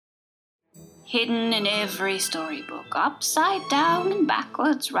Hidden in every storybook, upside down and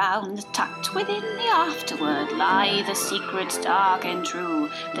backwards round, tucked within the afterword lie the secrets dark and true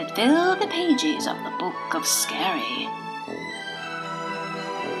that fill the pages of the Book of Scary.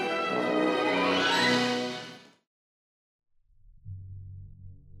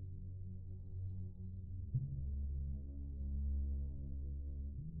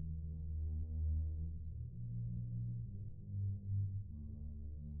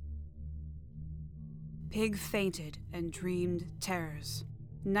 Pig fainted and dreamed terrors.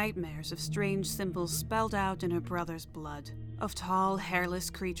 Nightmares of strange symbols spelled out in her brother's blood. Of tall, hairless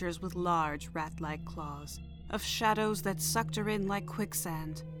creatures with large, rat-like claws. Of shadows that sucked her in like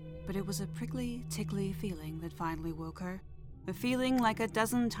quicksand. But it was a prickly, tickly feeling that finally woke her. A feeling like a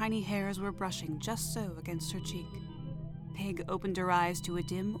dozen tiny hairs were brushing just so against her cheek. Pig opened her eyes to a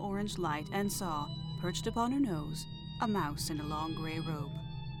dim orange light and saw, perched upon her nose, a mouse in a long grey robe.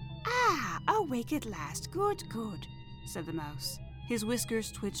 "Ah, awake at last. Good, good," said the mouse. His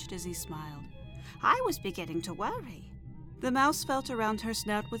whiskers twitched as he smiled. "I was beginning to worry." The mouse felt around her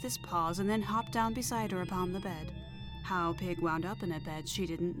snout with his paws and then hopped down beside her upon the bed. How Pig wound up in a bed she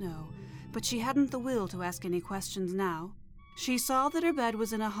didn't know, but she hadn't the will to ask any questions now. She saw that her bed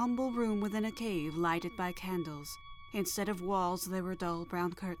was in a humble room within a cave lighted by candles. Instead of walls, there were dull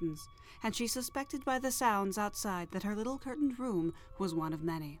brown curtains, and she suspected by the sounds outside that her little curtained room was one of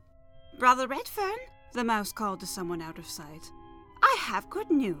many. "Brother Redfern," the mouse called to someone out of sight. "I have good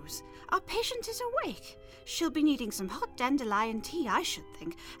news. Our patient is awake. She'll be needing some hot dandelion tea, I should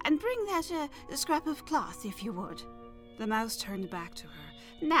think, and bring that scrap of cloth, if you would." The mouse turned back to her.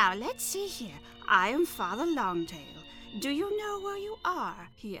 "Now, let's see here. I am Father Longtail. Do you know where you are?"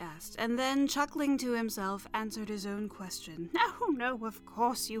 he asked, and then, chuckling to himself, answered his own question. No, of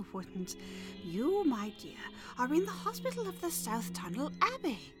course you wouldn't. You, my dear, are in the hospital of the South Tunnel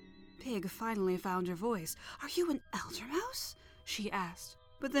Abbey." Pig finally found her voice. "Are you an elder mouse?" she asked.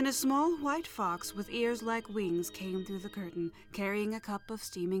 But then a small white fox with ears like wings came through the curtain, carrying a cup of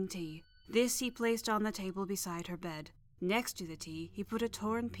steaming tea. This he placed on the table beside her bed. Next to the tea, he put a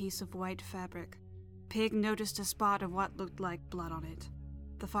torn piece of white fabric. Pig noticed a spot of what looked like blood on it.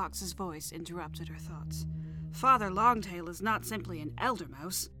 The fox's voice interrupted her thoughts. "Father Longtail is not simply an elder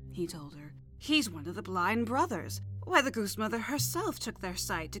mouse," he told her. "He's one of the blind brothers. Why, the Goosemother herself took their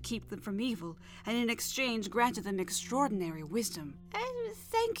sight to keep them from evil, and in exchange granted them extraordinary wisdom."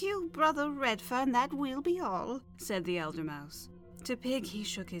 "Thank you, Brother Redfern, that will be all," said the elder mouse. To Pig he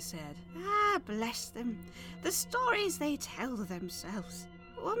shook his head. "Ah, bless them. The stories they tell themselves.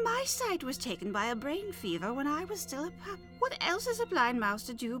 Well, my sight was taken by a brain fever when I was still a pup. What else is a blind mouse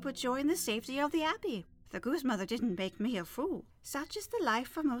to do but join the safety of the Abbey? The Goosemother didn't make me a fool. Such is the life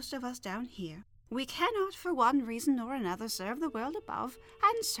for most of us down here. We cannot, for one reason or another, serve the world above,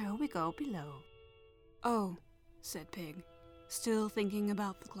 and so we go below." "Oh," said Pig, still thinking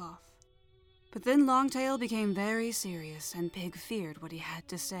about the cloth. But then Longtail became very serious, and Pig feared what he had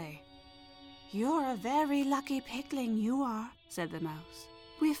to say. "You're a very lucky pigling, you are," said the mouse.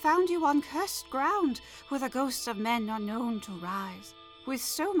 "We found you on cursed ground, where the ghosts of men are known to rise. With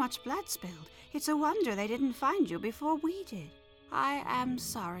so much blood spilled, it's a wonder they didn't find you before we did. I am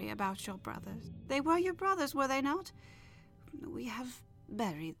sorry about your brothers. They were your brothers, were they not? We have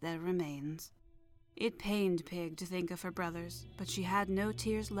buried their remains." It pained Pig to think of her brothers, but she had no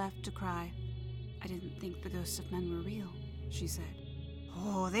tears left to cry. "I didn't think the ghosts of men were real," she said.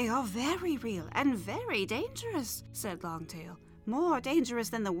 "Oh, they are very real and very dangerous," said Longtail. "More dangerous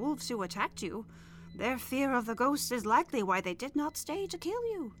than the wolves who attacked you. Their fear of the ghosts is likely why they did not stay to kill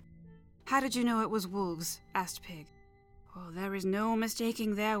you." "How did you know it was wolves?" asked Pig. "Oh, there is no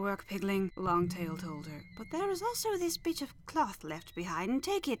mistaking their work, Pigling," Longtail told her. "But there is also this bit of cloth left behind.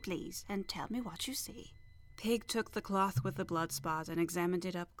 Take it, please, and tell me what you see." Pig took the cloth with the blood spot and examined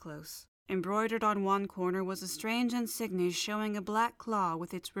it up close. Embroidered on one corner was a strange insignia showing a black claw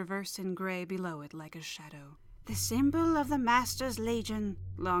with its reverse in gray below it like a shadow. "The symbol of the Master's Legion,"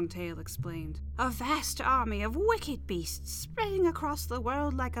 Longtail explained. "A vast army of wicked beasts spreading across the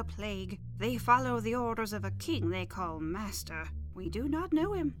world like a plague. They follow the orders of a king they call Master. We do not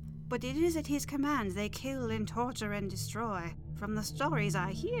know him, but it is at his command they kill and torture and destroy. From the stories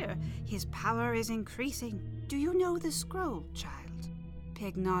I hear, his power is increasing. Do you know the scroll, child?"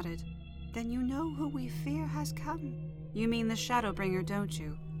 Pig nodded. "Then you know who we fear has come." "You mean the Shadowbringer, don't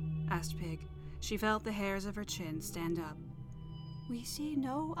you?" asked Pig. She felt the hairs of her chin stand up. "We see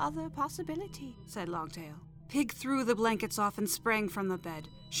no other possibility," said Longtail. Pig threw the blankets off and sprang from the bed.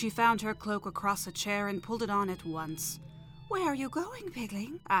 She found her cloak across a chair and pulled it on at once. Where are you going,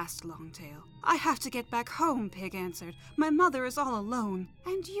 Pigling? Asked Longtail. I have to get back home, Pig answered. My mother is all alone.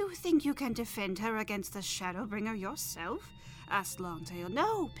 And you think you can defend her against the Shadowbringer yourself? Asked Longtail.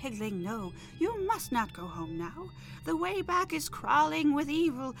 No, Pigling, no. You must not go home now. The way back is crawling with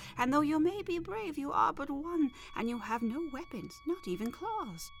evil, and though you may be brave, you are but one, and you have no weapons, not even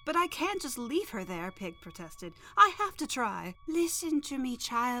claws. But I can't just leave her there, Pig protested. I have to try. Listen to me,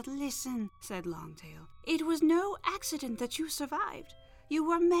 child, listen, said Longtail. It was no accident that you survived. You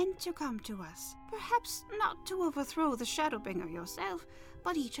were meant to come to us. Perhaps not to overthrow the Shadowbringer yourself,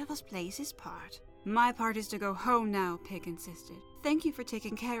 but each of us plays his part. My part is to go home now, Pig insisted. Thank you for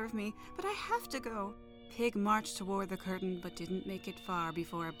taking care of me, but I have to go. Pig marched toward the curtain but didn't make it far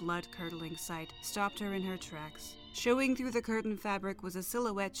before a blood-curdling sight stopped her in her tracks. Showing through the curtain fabric was a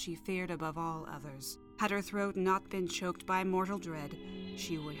silhouette she feared above all others. Had her throat not been choked by mortal dread,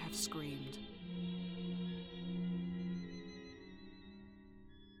 she would have screamed.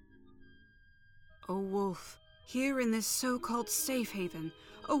 A wolf, here in this so-called safe haven.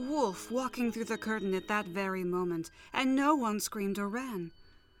 A wolf walking through the curtain at that very moment, and no one screamed or ran.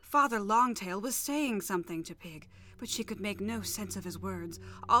 Father Longtail was saying something to Pig, but she could make no sense of his words.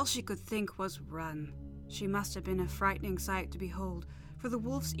 All she could think was run. She must have been a frightening sight to behold, for the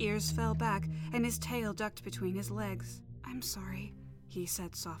wolf's ears fell back and his tail ducked between his legs. I'm sorry, he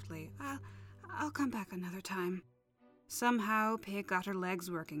said softly. I'll come back another time. Somehow Pig got her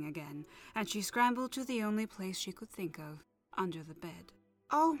legs working again, and she scrambled to the only place she could think of, under the bed.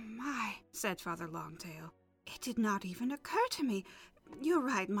 Oh my, said Father Longtail. It did not even occur to me. You're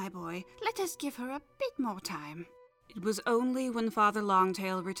right, my boy. Let us give her a bit more time. It was only when Father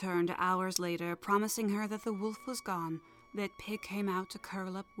Longtail returned hours later, promising her that the wolf was gone, that Pig came out to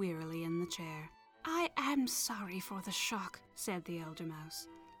curl up wearily in the chair. I am sorry for the shock, said the Elder Mouse.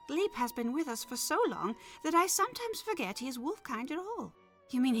 Leap has been with us for so long that I sometimes forget he is wolf-kind at all.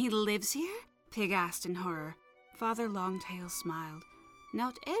 You mean he lives here? Pig asked in horror. Father Longtail smiled.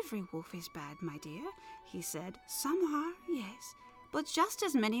 Not every wolf is bad, my dear, he said. Some are, yes, but just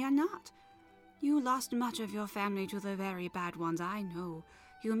as many are not. You lost much of your family to the very bad ones, I know.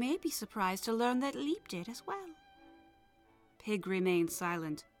 You may be surprised to learn that Leap did as well. Pig remained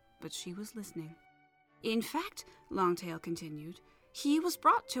silent, but she was listening. In fact, Longtail continued, he was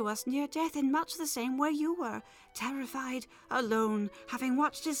brought to us near death in much the same way you were, terrified, alone, having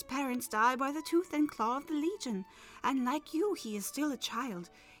watched his parents die by the tooth and claw of the Legion. And like you, he is still a child.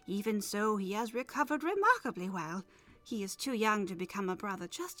 Even so, he has recovered remarkably well. He is too young to become a brother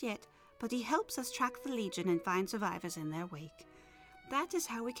just yet, but he helps us track the Legion and find survivors in their wake. That is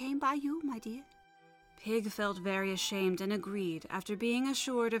how we came by you, my dear. Pig felt very ashamed and agreed, after being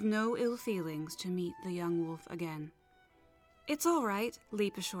assured of no ill feelings, to meet the young wolf again. It's all right,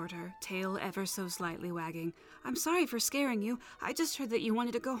 Leap assured her, tail ever so slightly wagging. I'm sorry for scaring you. I just heard that you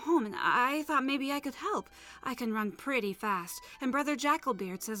wanted to go home, and I thought maybe I could help. I can run pretty fast, and Brother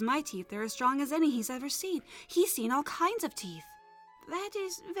Jackalbeard says my teeth are as strong as any he's ever seen. He's seen all kinds of teeth. That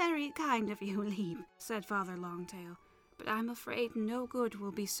is very kind of you, Leap, said Father Longtail. But I'm afraid no good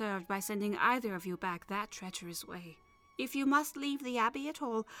will be served by sending either of you back that treacherous way. If you must leave the Abbey at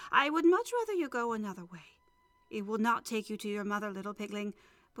all, I would much rather you go another way. It will not take you to your mother, little pigling,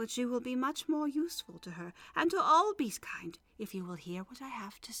 but you will be much more useful to her, and to all beastkind, if you will hear what I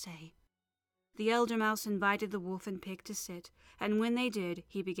have to say. The Elder Mouse invited the wolf and Pig to sit, and when they did,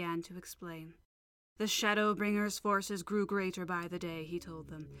 he began to explain. The Shadowbringer's forces grew greater by the day, he told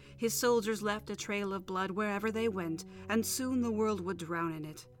them. His soldiers left a trail of blood wherever they went, and soon the world would drown in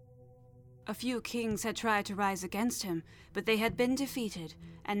it. A few kings had tried to rise against him, but they had been defeated,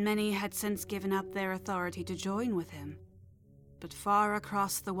 and many had since given up their authority to join with him. But far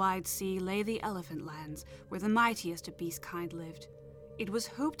across the wide sea lay the Elephant Lands, where the mightiest of beastkind lived. It was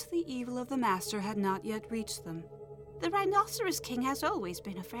hoped the evil of the Master had not yet reached them. The Rhinoceros King has always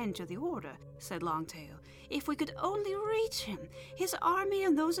been a friend to the Order, said Longtail. If we could only reach him, his army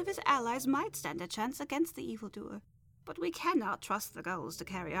and those of his allies might stand a chance against the evildoer. But we cannot trust the gulls to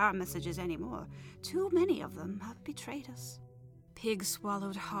carry our messages anymore. Too many of them have betrayed us. Pig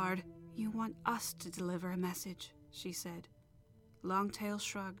swallowed hard. You want us to deliver a message, she said. Longtail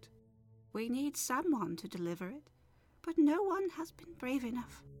shrugged. We need someone to deliver it, but no one has been brave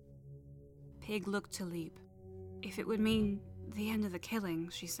enough. Pig looked to Leap. If it would mean the end of the killing,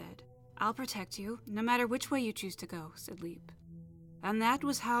 she said. I'll protect you, no matter which way you choose to go, said Leap. And that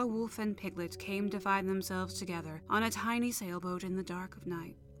was how Wolf and Piglet came to find themselves together on a tiny sailboat in the dark of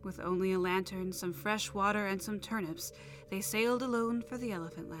night. With only a lantern, some fresh water, and some turnips, they sailed alone for the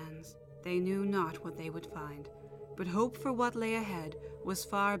Elephant Lands. They knew not what they would find, but hope for what lay ahead was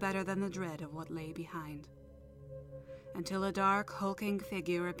far better than the dread of what lay behind. until a dark, hulking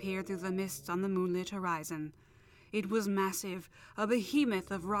figure appeared through the mists on the moonlit horizon. It was massive, a behemoth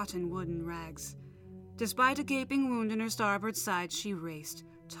of rotten wood and rags. Despite a gaping wound in her starboard side, she raced,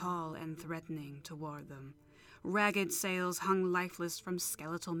 tall and threatening, toward them. Ragged sails hung lifeless from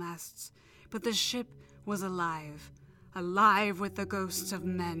skeletal masts, but the ship was alive with the ghosts of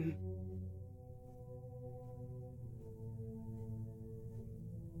men.